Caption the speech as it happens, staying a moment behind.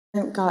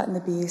got in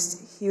the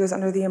Beast, he was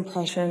under the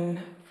impression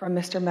from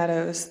Mr.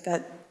 Meadows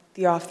that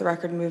the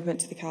off-the-record movement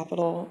to the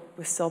Capitol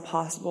was still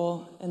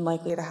possible and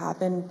likely to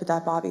happen, but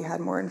that Bobby had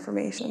more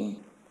information.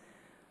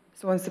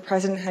 So once the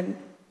president had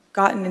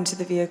gotten into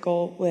the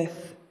vehicle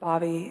with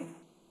Bobby,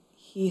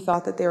 he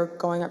thought that they were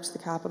going up to the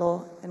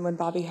Capitol, and when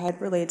Bobby had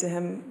relayed to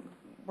him,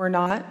 "We're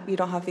not, we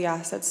don't have the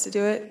assets to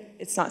do it,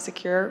 it's not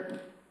secure,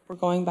 we're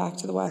going back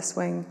to the West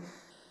Wing,"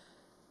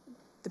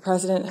 the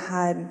president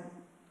had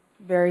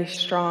a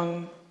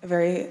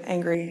very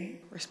angry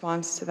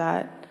response to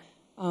that.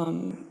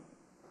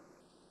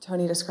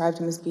 Tony described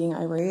him as being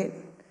irate.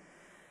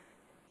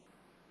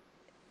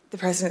 The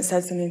president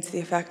said something to the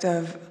effect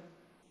of,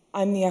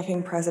 "I'm the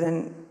effing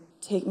president,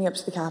 take me up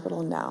to the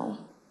Capitol now."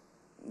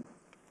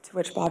 To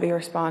which Bobby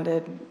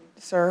responded,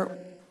 "Sir,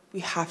 we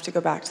have to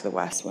go back to the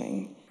West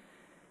Wing."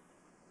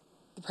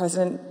 The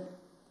president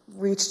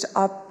reached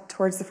up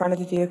towards the front of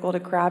the vehicle to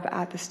grab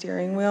at the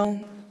steering wheel.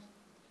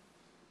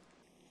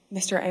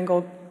 Mr.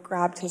 Engel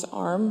grabbed his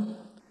arm,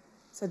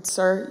 said,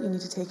 "Sir, you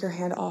need to take your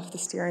hand off the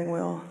steering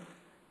wheel.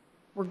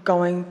 We're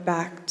going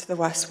back to the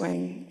West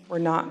Wing. We're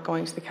not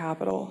going to the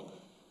Capitol."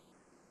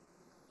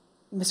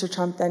 Mr.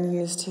 Trump then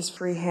used his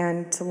free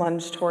hand to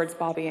lunge towards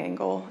Bobby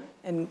Engel,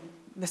 and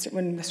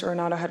when Mr.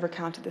 Renato had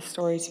recounted this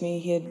story to me,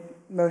 he had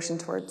motioned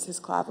towards his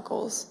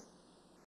clavicles.